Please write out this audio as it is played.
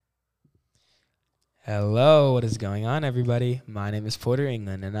Hello, what is going on, everybody? My name is Porter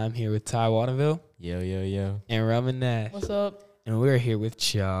England, and I'm here with Ty Waterville. Yo, yo, yo. And Roman Nash. What's up? And we're here with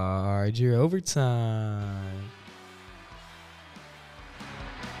Charger Overtime.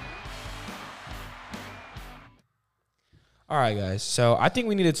 All right, guys. So I think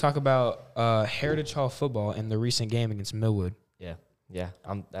we need to talk about Heritage Hall football in the recent game against Millwood. Yeah,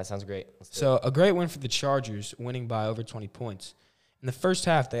 that sounds great. So a great win for the Chargers, winning by over 20 points. In the first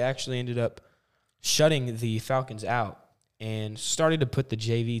half, they actually ended up shutting the Falcons out and started to put the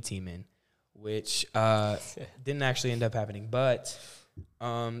JV team in, which didn't actually end up happening. But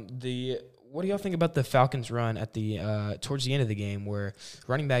what do y'all think about the Falcons' run at the towards the end of the game, where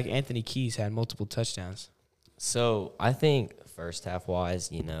running back Anthony Keys had multiple touchdowns? So I think first half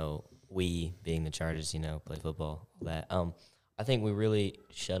wise, we being the Chargers, play football, that I think we really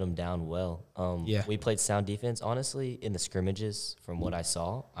shut them down well. We played sound defense. Honestly, in the scrimmages, from what I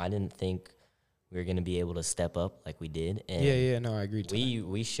saw, I didn't think we were going to be able to step up like we did. And I agree.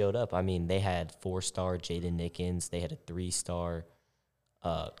 We showed up. I mean, they had 4-star Jaden Nickens. They had a 3-star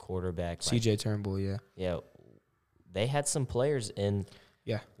quarterback. CJ Turnbull, Yeah, they had some players in.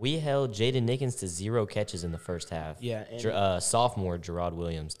 Yeah. We held Jaden Nickens to 0 catches in the first half. Yeah. Sophomore Gerard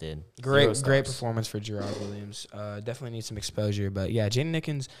Williams did. Great performance for Gerard Williams. Definitely needs some exposure. But, yeah, Jaden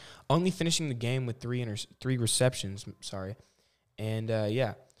Nickens only finishing the game with three receptions. And,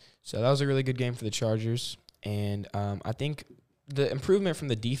 so that was a really good game for the Chargers. And I think the improvement from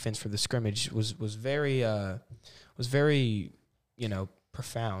the defense for the scrimmage was very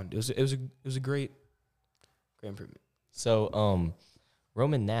profound. It was a great improvement. So,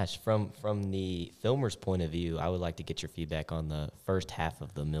 Roman Nash, from the filmer's point of view, I would like to get your feedback on the first half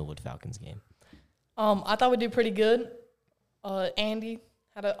of the Millwood Falcons game. I thought we did pretty good. Andy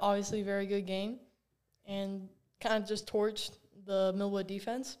had an obviously very good game and kind of just torched the Millwood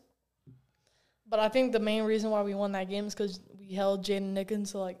defense. But I think the main reason why we won that game is because we held Jaden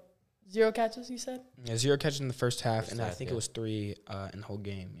Nickens to 0 catches, you said? Yeah, 0 catches in the first half, I think it was 3 in the whole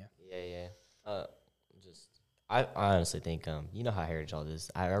game, Yeah. I honestly think, you know how Heritage Hall is.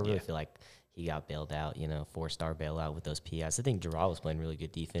 I really feel like he got bailed out, 4-star bailout with those PIs. I think Gerard was playing really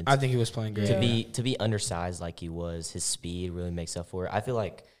good defense. I think he was playing great. To be undersized like he was, his speed really makes up for it. I feel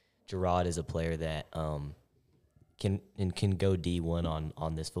like Gerard is a player that can go D1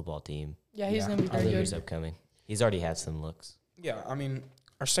 on this football team. Yeah, he's going to be I very think good. he's upcoming. He's already had some looks. Yeah, I mean,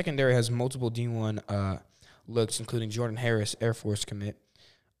 our secondary has multiple D1 looks, including Jordan Harris, Air Force commit.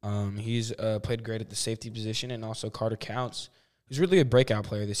 He's played great at the safety position, and also Carter Counts, who's really a breakout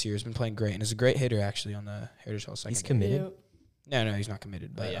player this year, has been playing great, and is a great hitter, actually, on the Heritage Hall secondary. He's committed? No, he's not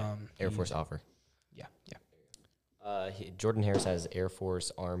committed. But Air Force offer. Yeah. Jordan Harris has Air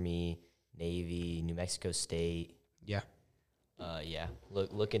Force, Army, Navy, New Mexico State. Yeah.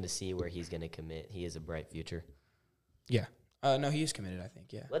 Looking to see where he's going to commit. He has a bright future. Yeah. No, he is committed, I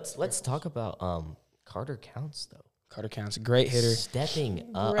think, yeah. Let's talk about Carter Counts, though. Carter Counts, great hitter. Stepping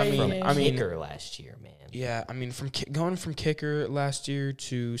up Great from hitter. kicker last year, man. Yeah, I mean, going from kicker last year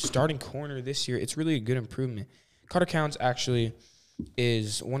to starting corner this year, it's really a good improvement. Carter Counts actually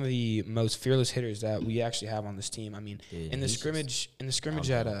is one of the most fearless hitters that we actually have on this team. I mean, Dude, in the scrimmage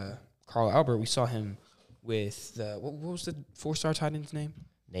at Carl Albert, we saw him with what was the 4-star tight end's name?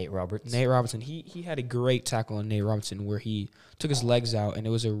 Nate Roberts. Nate Robinson. He had a great tackle on Nate Robinson where he took his legs out, and it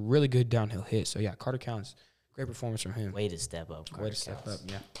was a really good downhill hit. So, yeah, Carter Counts. Great performance from him. Way to step up.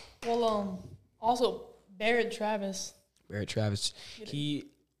 Yeah. Well, also, Barrett Travis. Nobody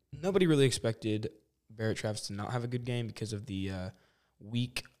really expected Barrett Travis to not have a good game because of the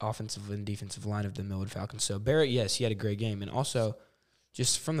weak offensive and defensive line of the Millwood Falcons. So, Barrett, yes, he had a great game. And also,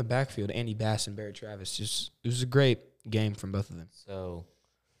 just from the backfield, Andy Bass and Barrett Travis, it was a great game from both of them. So,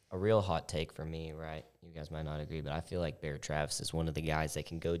 a real hot take for me, right? You guys might not agree, but I feel like Barrett Travis is one of the guys that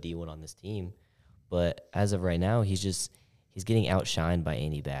can go D1 on this team. But as of right now, he's getting outshined by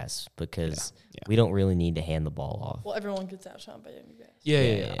Andy Bass because we don't really need to hand the ball off. Well, everyone gets outshined by Andy Bass.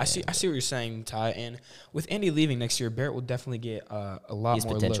 Yeah. I see what you're saying, Ty. And with Andy leaving next year, Barrett will definitely get a lot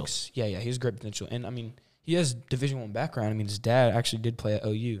more potential. looks. Yeah, he has great potential. And, I mean, he has Division I background. I mean, his dad actually did play at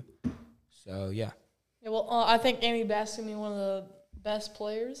OU. So, yeah. Yeah, well, I think Andy Bass is going to be one of the best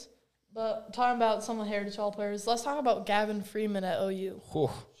players. But talking about some of the Heritage Hall players, let's talk about Gavin Freeman at OU.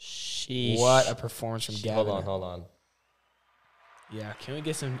 Sheesh. What a performance from Gavin. Hold on. Yeah, can we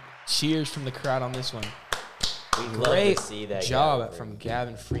get some cheers from the crowd on this one? Great to see that job from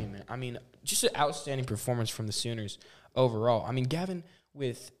Gavin Freeman. I mean, just an outstanding performance from the Sooners overall. I mean, Gavin,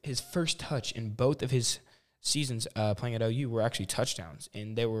 with his first touch in both of his seasons playing at OU, were actually touchdowns,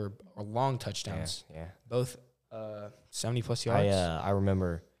 and they were long touchdowns. Yeah. Both 70-plus yards. I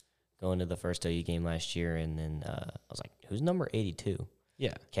remember going to the first OU game last year, and then I was like, who's number 82?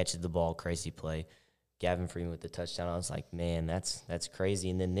 Yeah. Catches the ball, crazy play. Gavin Freeman with the touchdown. I was like, man, that's crazy.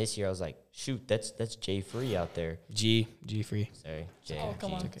 And then this year, I was like, shoot, that's Jay Free out there. G Free. Sorry, Jay. Oh,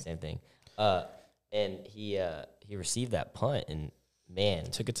 come on. Same thing. And he received that punt, and man,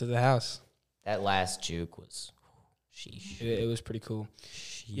 Took it to the house. that last juke was, sheesh. It was pretty cool.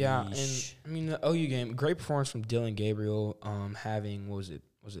 Sheesh. Yeah, and I mean the OU game, great performance from Dylan Gabriel, having what was it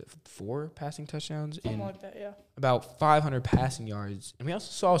 4 passing touchdowns Something and like that, yeah. about 500 passing yards, and we also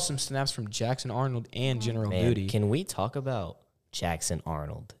saw some snaps from Jackson Arnold and General Man, Moody. can we talk about Jackson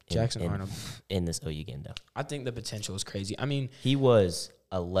Arnold? Arnold in this OU game, though. I think the potential is crazy. I mean, He was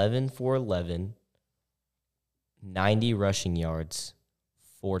 11 for 11, 90 rushing yards,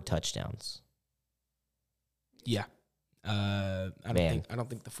 4 touchdowns. yeah, I Man. don't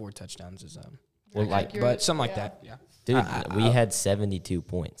think the 4 touchdowns is Well, Very like, accurate, but something like yeah. that. Yeah, Dude, we had 72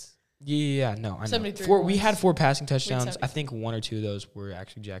 points. yeah, no, I know. 73 We had points. 4 passing touchdowns. I 73. think 1 or 2 of those were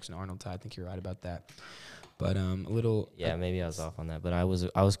actually Jackson Arnold. I think you're right about that. But a little, Yeah, maybe I was off on that, but I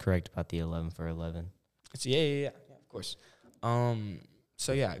was correct about the 11 for 11. yeah, of course.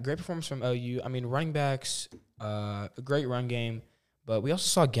 So yeah, great performance from OU. I mean, running backs, a great run game, but we also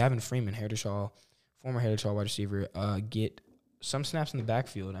saw Gavin Freeman, former Heritage Hall wide receiver, get some snaps in the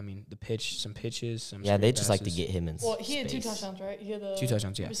backfield. I mean, some pitches, some. Yeah, screen they just like to passes. get him in Well, he had 2 space. touchdowns, right? He had the 2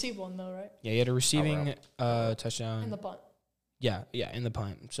 touchdowns. Yeah, received one, though, right? yeah, he had a receiving And touchdown. the punt. Yeah, in the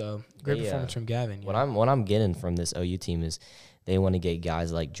punt. So great They, performance from Gavin. What I'm getting from this OU team is they want to get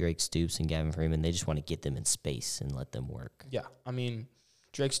guys like Drake Stoops and Gavin Freeman. They just want to get them in space and let them work. Yeah, I mean,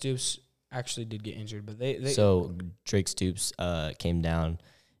 Drake Stoops actually did get injured, but they So Drake Stoops came down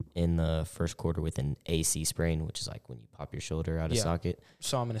in the first quarter with an AC sprain, which is like when you pop your shoulder out of Yeah. socket.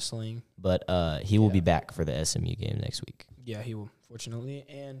 saw him in a sling. But he will be Yeah. back for the SMU game next week. Yeah, he will, fortunately.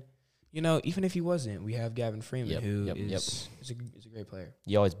 And, even if he wasn't, we have Gavin Freeman, Yep, who yep, is a great player.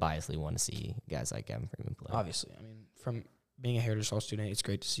 You always biasly want to see guys like Gavin Freeman play. Obviously. I mean, from being a Heritage Hall student, it's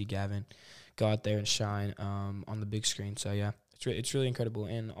great to see Gavin go out there and shine on the big screen. So, yeah, it's really incredible.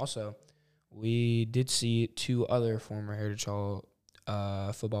 And also, we did see 2 other former Heritage Hall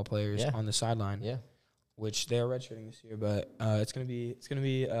football players Yeah. on the sideline. Yeah. Which they are redshirting this year, but it's gonna be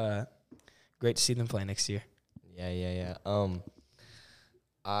great to see them play next year. Yeah.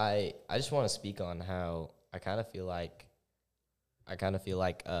 I just want to speak on how I kind of feel like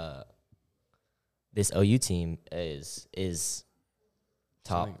this OU team is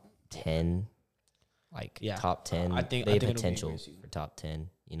top Something- 10, top 10. I think they have it'll be a potential great season. for top 10.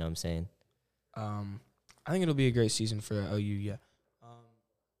 You know what I'm saying? I think it'll be a great season for OU. Yeah.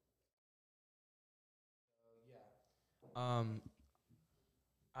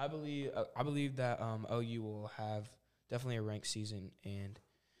 I believe that OU will have definitely a ranked season, and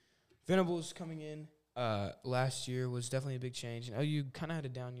Venables coming in last year was definitely a big change. And OU kind of had a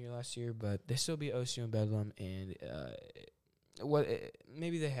down year last year, but they still beat OSU and Bedlam, and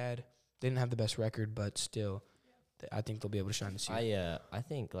maybe they didn't have the best record, but still, I think they'll be able to shine this year. I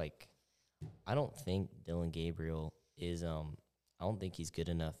think I don't think Dylan Gabriel is I don't think he's good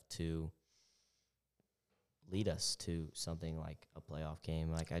enough to lead us to something like a playoff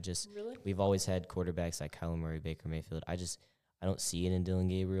game. Really? We've always had quarterbacks like Kyler Murray, Baker Mayfield. I don't see it in Dylan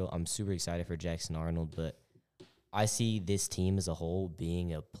Gabriel. I'm super excited for Jackson Arnold, but I see this team as a whole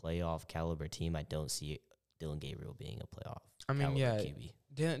being a playoff caliber team. I don't see Dylan Gabriel being a playoff caliber QB.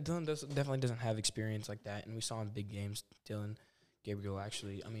 Dylan definitely doesn't have experience like that, and we saw in big games Dylan Gabriel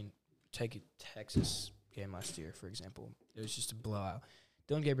actually. I mean, take a Texas game last year, for example. It was just a blowout.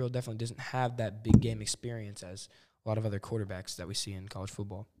 Dylan Gabriel definitely doesn't have that big game experience as a lot of other quarterbacks that we see in college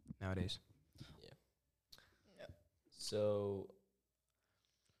football nowadays. Yeah. So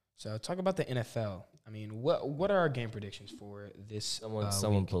talk about the NFL. I mean, what are our game predictions for this?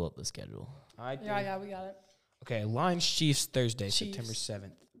 someone week? pull up the schedule. I think, We got it. Okay, Lions Chiefs Thursday, Chiefs. September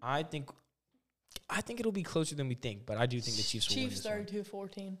 7th. I think it'll be closer than we think, but I do think the Chiefs will win Chiefs this one.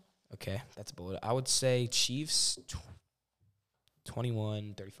 32-14. Okay, that's bold. I would say Chiefs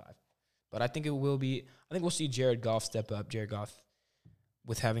 21-35. But I think it will be – I think we'll see Jared Goff step up. Jared Goff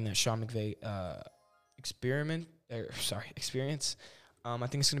with having that Sean McVay experience. I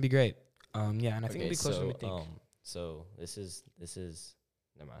think it's going to be great. And I think it'll be closer than we think. So this is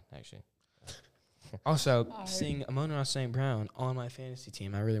never mind, actually. Also, All right. seeing Amon-Ra St. Brown on my fantasy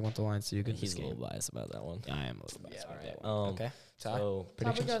team, I really want the Lions to do good He's this a game. little biased about that one. I am a little biased Yeah, about right. that one. Okay, Ty, So We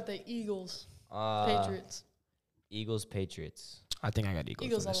predictions? got the Eagles, Patriots. Patriots. Patriots. I think I got Eagles.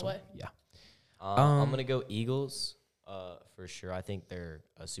 Eagles for this all the one. way. Yeah. I'm gonna go Eagles. For sure. I think they're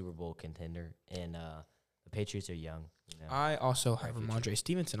a Super Bowl contender, and the Patriots are young. You know? I also have Ramondre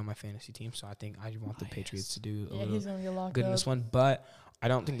Stevenson on my fantasy team, so I think I want the Patriots to do a he's gonna get locked good up in this one. But I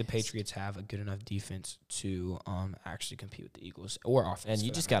don't think the Patriots have a good enough defense to actually compete with the Eagles or offense. And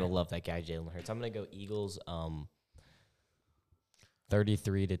you just gotta love that guy, Jalen Hurts. I'm gonna go Eagles.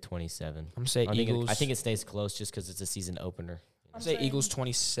 33-27. I'm gonna say Eagles. I think it stays close just because it's a season opener. I'm say Eagles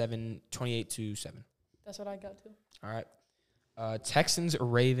 28-7. That's what I got too. All right. Texans,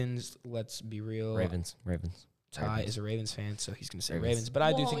 Ravens. Let's be real. Ravens. Ty is a Ravens fan, so he's gonna say Ravens. But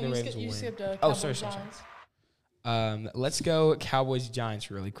I do think the Ravens will win. Oh, sorry. Let's go Cowboys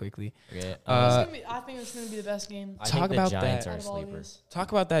Giants really quickly. Okay. I think it's gonna be the best game. Talk about Giants that. are a sleeper.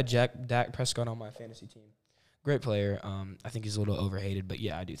 Talk about that Dak Prescott on my fantasy team. Great player. I think he's a little overhated, but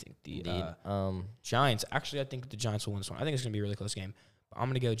yeah, I do think the Giants. Actually, I think the Giants will win this one. I think it's gonna be a really close game. But I'm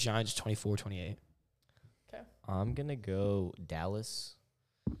gonna go Giants 24-28. Okay. I'm gonna go Dallas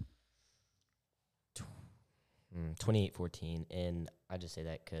 28-14, and I just say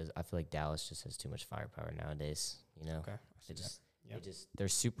that because I feel like Dallas just has too much firepower nowadays. You know, okay. They're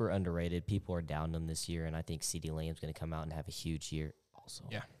super underrated. People are down them this year, and I think CeeDee Lamb's gonna come out and have a huge year. Also,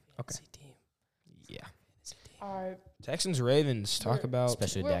 yeah. Okay. Team. Yeah. All right. Texans Ravens. Talk about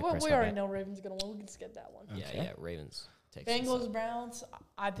especially Dak Prescott. We already know Ravens gonna win. We can skip that one. Okay. Yeah. Ravens. Texans. Bengals Browns.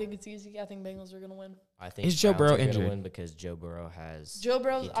 I think it's easy. I think Bengals are gonna win. I think is Joe Burrow Browns are injured? Win because Joe Burrow has. Joe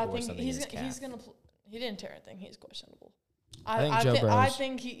Burrow. I tore think something in his calf. he's gonna. He didn't tear anything. He's questionable. I think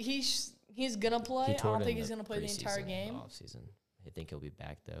he's gonna play. I don't think he's gonna play the entire game. Offseason. I think he'll be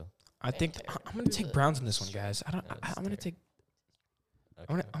back though. I think I'm gonna take Browns in this one, guys. I'm gonna take.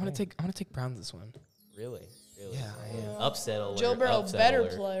 Okay. I'm gonna take Browns this one. Really? Yeah. Upset alert. Joe Burrow upset better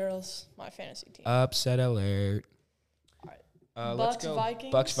alert. player else my fantasy team. Upset alert. All right. Let's Bucks, go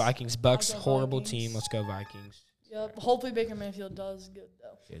Vikings. Bucks I'll go horrible Vikings. team. Let's go Vikings. Yep. Hopefully Baker Mayfield does good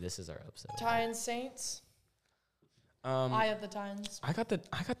though. Here, this is our upset. Titans Saints. I have the Titans. I got the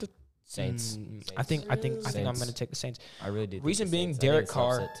Saints. I think I'm Saints. gonna take the Saints. I really do. Reason think the being, Saints. Derek I think it's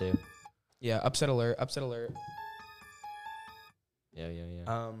Carr. upset too. Yeah, upset alert.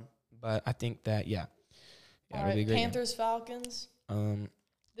 Yeah. But I think that All it'll right. be a great. Panthers Falcons. Game.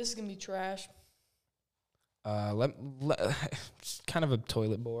 This is gonna be trash. It's kind of a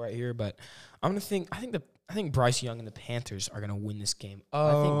toilet bowl right here, but I think Bryce Young and the Panthers are gonna win this game.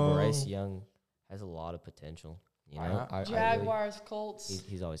 I think Bryce Young has a lot of potential. You know, Jaguars Colts.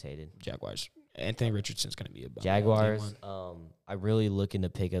 He's always hated. Jaguars. Anthony Richardson's gonna be a bum. Jaguars. I'm really looking to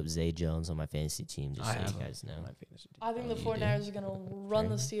pick up Zay Jones on my fantasy team. Just so you guys know. I think the 49ers are gonna run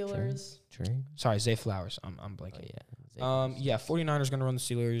the Steelers. Trade. Sorry, Zay Flowers. I'm blanking. Oh, yeah. 49ers gonna run the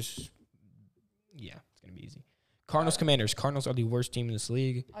Steelers. Yeah, it's gonna be easy. Cardinals, Commanders. Cardinals are the worst team in this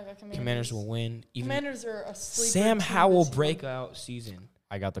league. I got Commanders will win. Commanders are a sleeper. Sam Howell breakout season.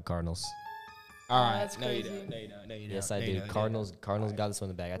 I got the Cardinals. All right, that's crazy. No, you don't. Yes, I do. Cardinals got this one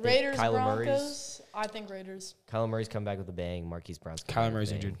in the bag. I think Raiders Kyler Broncos. I think Raiders. Kyler Murray's come back with a bang. Marquise Brown's Kyler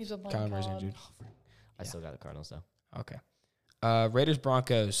Murray's injured. He's Kyler Murray's injured. I still got the Cardinals though. Okay. Raiders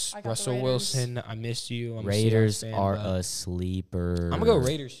Broncos. Russell Wilson. I missed you. Raiders are a sleeper. I'm gonna go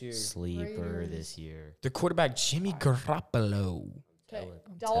Raiders here. Sleeper this year. Their quarterback Jimmy Garoppolo. Okay.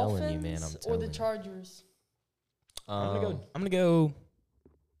 Telling you, man. I'm Dolphins or telling the you. Chargers. I'm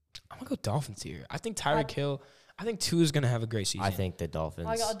gonna go Dolphins here. I think Tyreek Hill. I think Tua's gonna have a great season. I think the Dolphins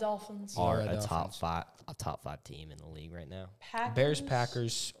I got Dolphins. are Yeah, a Dolphins. top five team in the league right now. Packers. Bears,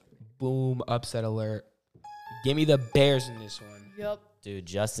 Packers. Boom! Upset alert. Give me the Bears in this one. Yep. Dude,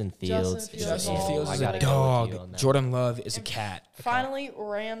 Justin Fields. Justin Oh, Fields I is a gotta go dog. with you on that. Jordan Love is a cat. Finally,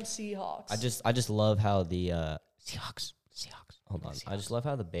 Rams Seahawks. I just love how the Seahawks. hold on. I just love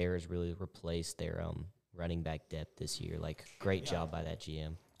how the Bears really replaced their running back depth this year. Like, great job by that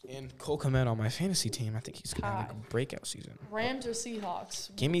GM. And Cole Kmet on my fantasy team. I think he's gonna have a breakout season. Rams or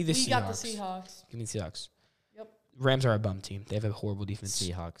Seahawks? Give me the We Seahawks. got the Seahawks. Give me the Seahawks. Yep. Rams are a bum team. They have a horrible defense.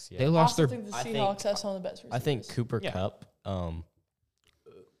 Seahawks. Yeah. They I lost also their. think the I think- Seahawks have some of the best receivers. I think Cooper Yeah. Kupp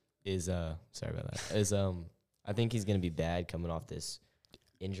is sorry about that. I think he's gonna be bad coming off this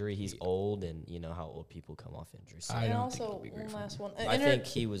injury. He's old, and you know how old people come off injuries. So I And don't think also, it'll be great one for last one. I think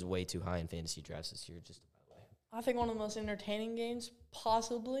he was way too high in fantasy drafts this year. Just I think one of the most entertaining games,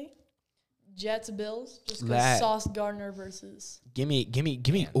 possibly, Jets Bills. Just That- because Sauce Gardner versus. Give me. Man, that's a Give me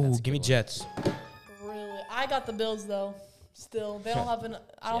good one. Jets. Really, I got the Bills though. Still, they don't have an.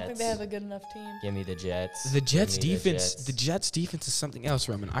 I don't think they Jets. have a good enough team. give me the Jets. The Jets Give me defense. Jets. The Jets defense is something else,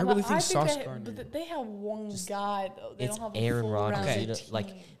 Roman. I Well, really think Sauce they, Gardner. but they have one Just- guy though. They it's don't have a Aaron full Rodgers. rounded Okay. You know, team.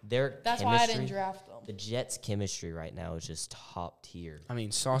 like their That's why I chemistry. didn't draft them. The Jets' chemistry right now is just top tier. I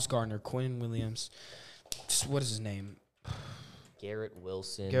mean, Sauce Gardner, Quinn Williams. What is his name? Garrett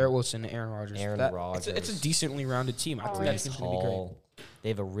Wilson, Aaron Rodgers. Rodgers. It's a decently rounded team. I think that team's going to be great. They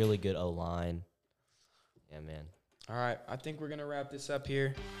have a really good O-line. Yeah, man. All right. I think we're going to wrap this up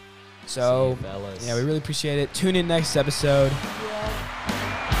here. So, fellas. Yeah, we really appreciate it. Tune in next episode.